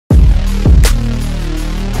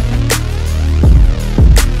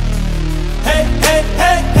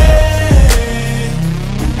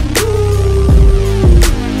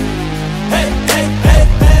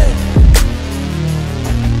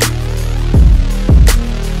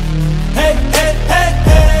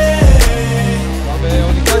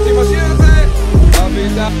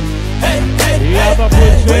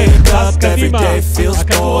every day feels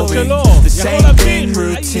boring. The same thing,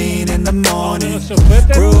 routine in the morning.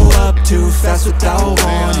 Grew up too fast without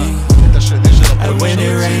warning, and when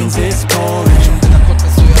it rains it's pouring.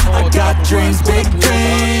 I got dreams, big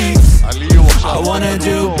dreams. I wanna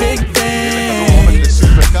do big things,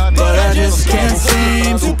 but I just can't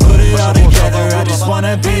seem to put it all together. I just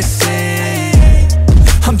wanna be seen.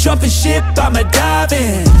 I'm jumping ship, I'ma dive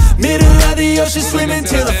in, middle of the ocean, swimming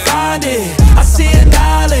till I find it. I see an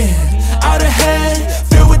island out ahead,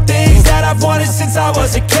 filled with things that I've wanted since I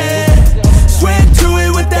was a kid. Swim through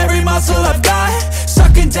it with every muscle I've got,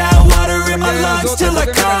 sucking down water in my lungs till I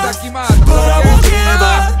cough. But I won't give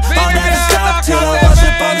up, I'll never stop till I wash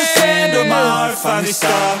up on the sand or my heart finally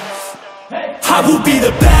stops. I will be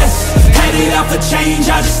the best, headed out for change,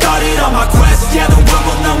 I just started on my quest. Yeah, the world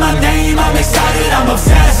will know my name, I'm excited, I'm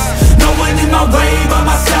obsessed. No one in my way but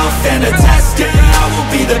myself and a test. Yeah, I will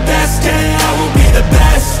be the best, yeah, I will be the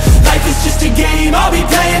best. Life is just a game, I'll be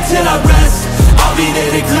playing till I rest. I'll be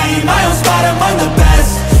there to claim my own spot among the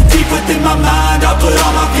best. Deep within my mind, I'll put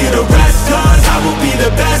all my fear to rest. Cause I will be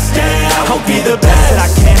the best, yeah, I will be the best I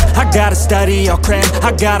can. I gotta study, I'll cram,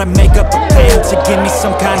 I gotta make up a plan to give me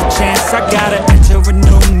some kind of chance. I gotta enter a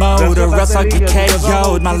new mode or else I'll get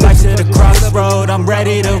KO'd. My life's at a crossroad, I'm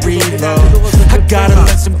ready to reload. I gotta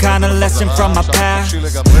learn some kind of lesson from my past.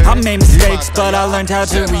 I made mistakes but I learned how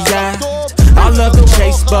to react. I love the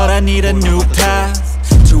chase but I need a new path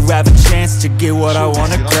to have a chance to get what I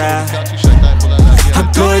wanna grab. A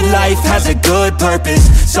good life has a good purpose,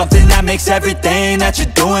 something that makes everything that you're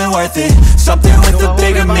doing worth it. Something with a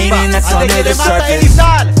bigger meaning that's under the surface,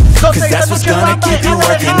 cause that's what's gonna keep you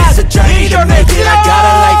working. It's a journey to make it, I got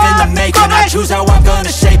a life in the making. I choose how I'm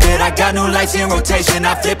gonna shape it, I got new lights in rotation.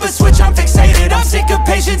 I flip a switch, I'm fixated, I'm sick of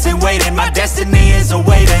patience and waiting. My destiny is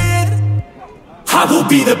awaiting. I will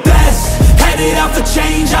be the best, headed out for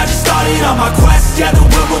change, I just started on my quest. Yeah, the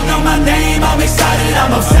world will know my name, I'm excited,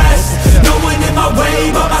 I'm obsessed. No one in my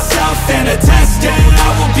way but myself and a test. Yeah, I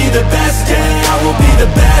will be the best, yeah, I will be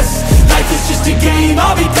the best. Life is just a game,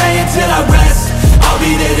 I'll be playing till I rest. I'll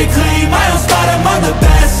be there to claim my own spot among the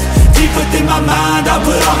best. Deep within my mind, I'll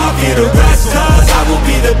put all my fear to rest. Cause I will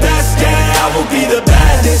be the best, yeah, I will be the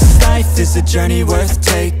best. This life is a journey worth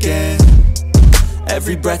taking,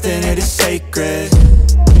 every breath in it is sacred.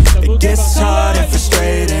 It gets hard and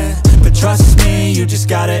frustrating, but trust me, you just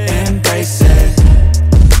gotta embrace it.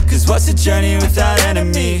 Cause what's a journey without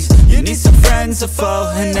enemies? You need some friends, a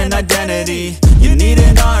foe, and an identity. You need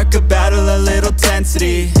an arc, a battle, a little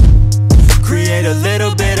tensity. Create a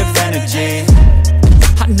little bit of energy.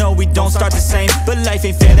 I know we don't start the same, but life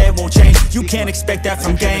ain't fair, that won't change. You can't expect that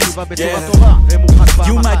from games, yeah.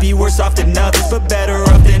 You might be worse off than others, but better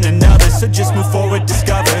off than another. So just move forward,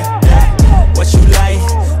 discover, yeah. What you like,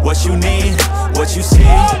 what you need, what you see.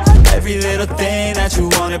 Every little thing that you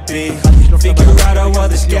wanna be. Figure out how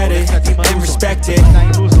others get it, and respect it.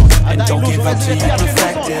 And don't give up till you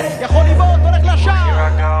perfect it. Here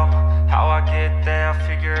I go, how I get there, I'll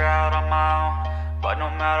figure out on my own. But no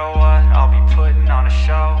matter what, I'll be putting on a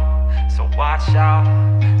show. So watch out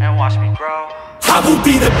and watch me grow. I will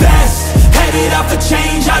be the best, headed out for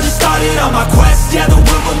change, I just started on my quest. Yeah, the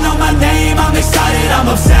world will know my name, I'm excited, I'm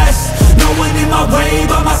obsessed. No one in my way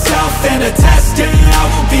but myself and a test. Yeah, I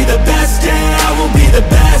will be the best, yeah, I will be the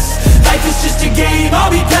best. Life is just a game,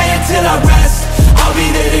 I'll be playing till I rest. I'll be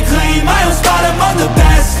there to claim my own spot among the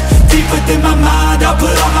best. Deep within my mind, I'll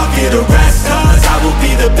put all my fear to rest. Cause I will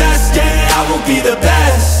be the best, yeah, I will be the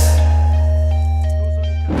best.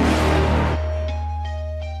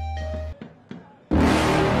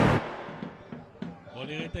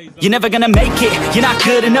 You're never gonna make it, you're not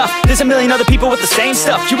good enough. There's a million other people with the same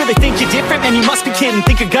stuff. You really think you're different? Man, you must be kidding.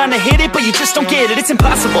 Think you're gonna hit it, but you just don't get it. It's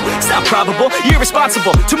impossible, it's not probable, you're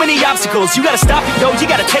irresponsible. Too many obstacles, you gotta stop it, yo. You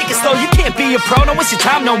gotta take it slow, you can't be a pro. Don't waste your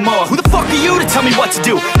time no more. Who the fuck are you to tell me what to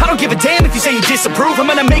do? I don't give a damn if you say you disapprove. I'm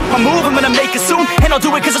gonna make my move, I'm gonna make it soon. And I'll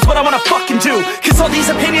do it cause it's what I wanna fucking do. Cause all these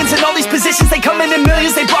opinions and all these positions, they come in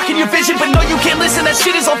millions, they blocking your vision. But no, you can't listen, that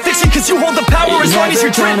shit is all fiction. Cause you hold the power as long as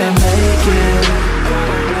you're dreaming.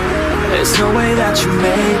 There's no way that you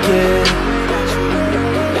make it,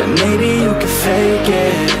 and maybe you can fake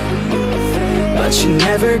it, but you're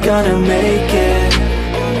never gonna make it.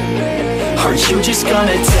 Aren't you just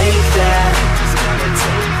gonna take that?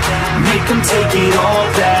 Make them take it all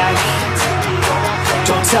back.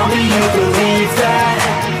 Don't tell me you believe that.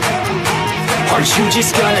 Aren't you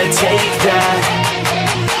just gonna take that?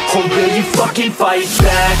 Or will you fucking fight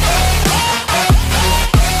back?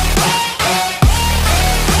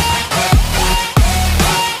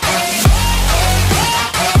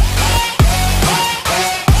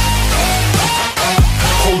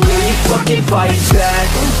 Fucking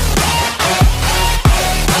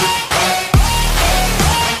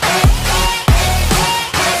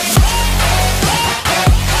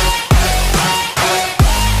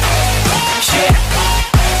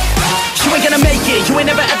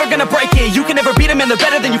they're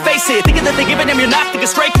better than you face it. Thinking that they give a damn, you're not, think a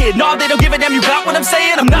straight kid. No, they don't give a damn, you got what I'm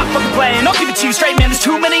saying? I'm not fucking playing, I'll give it to you straight, man. There's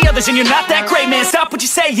too many others and you're not that great, man. Stop what you're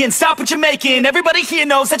saying, stop what you're making. Everybody here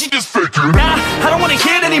knows that you just faking. Nah, I don't wanna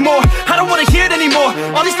hear it anymore, I don't wanna hear it anymore.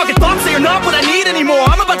 All these fucking thoughts, they are not what I need anymore.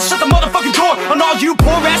 I'm about to shut the motherfucking door on all you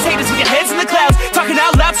poor ass haters with your heads in the clouds, talking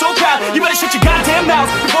out loud so proud. You better shut your goddamn mouths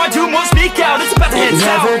before I do more speak out. It's about to head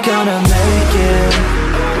south. You're never gonna make it.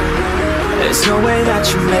 There's no way that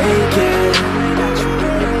you make it.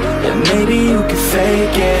 Yeah, maybe you could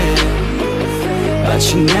fake it, but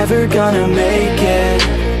you're never gonna make it.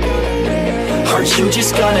 Aren't you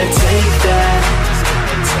just gonna take that?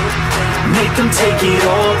 Make them take it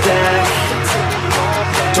all back.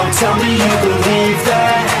 Don't tell me you believe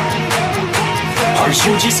that. Aren't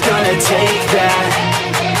you just gonna take that?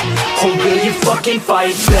 Or will you fucking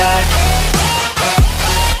fight back?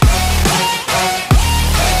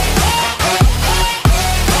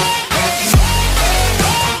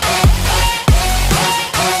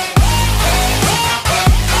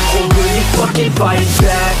 Or will you fucking fight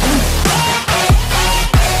back?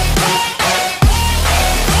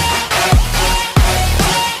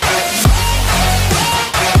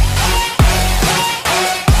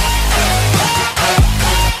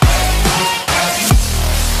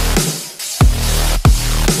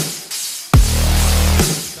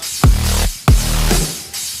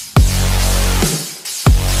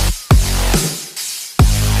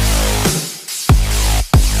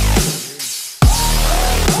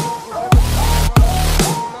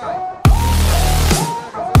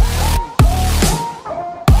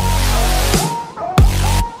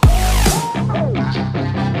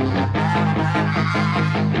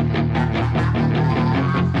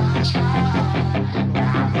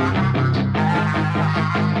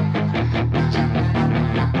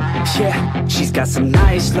 Yeah, she's got some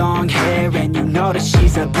nice long hair, and you know that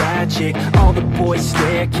she's a bad chick. All the boys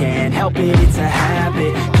stare, can't help it, it's a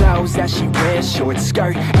habit. Clothes that she wears, short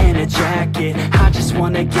skirt and a jacket. I just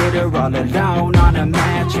wanna get her all alone on a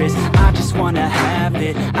mattress. I just wanna have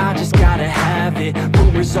it, I just gotta have it.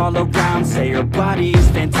 Rumors all around say her body is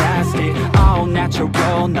fantastic. All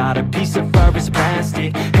natural, not a piece of fur is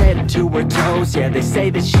plastic. Head to her toes, yeah, they say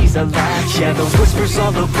that she's a latch. Yeah, the whispers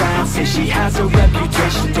all around say she has a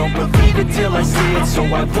reputation. Don't believe it till I see it, so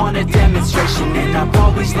I want a demonstration. And I've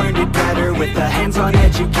always learned it better with a hands-on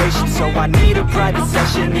education. So I need a private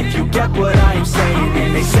session if you get what I am saying.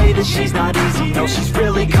 And they say that she's not easy, no, she's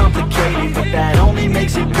really complicated, but that only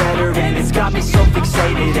makes it better, and it's got me so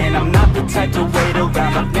fixated. And I'm not the type to wait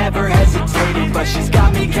around, I've never hesitated, but she's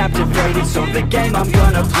got me captivated, so the game, I'm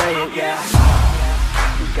gonna play it, yeah.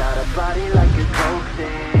 She got a body like a coke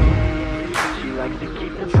thing, she likes to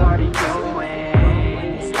keep the party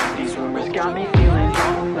going. These rumors got me feeling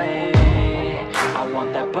lonely, I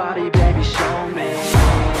want that body, baby, show me.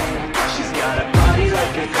 She's got a body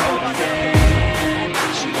like a coke thing,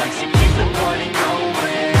 she likes to keep the party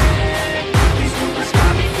going. These rumors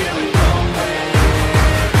got me feeling lonely,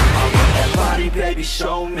 I want that body, baby,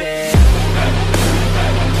 show me.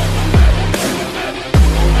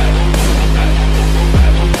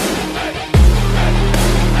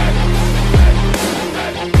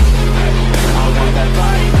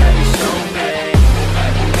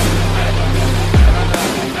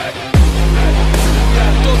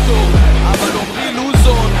 אבל עומרי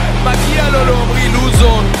לוזון, מגיע לו לעומרי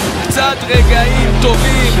לוזון קצת רגעים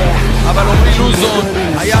טובים, אבל עומרי לוזון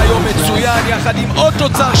היה היום מצוין יחד עם עוד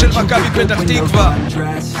תוצר של מכבי פתח תקווה.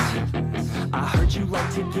 I heard you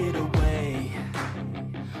like to get away,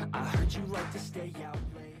 I heard you like to stay out.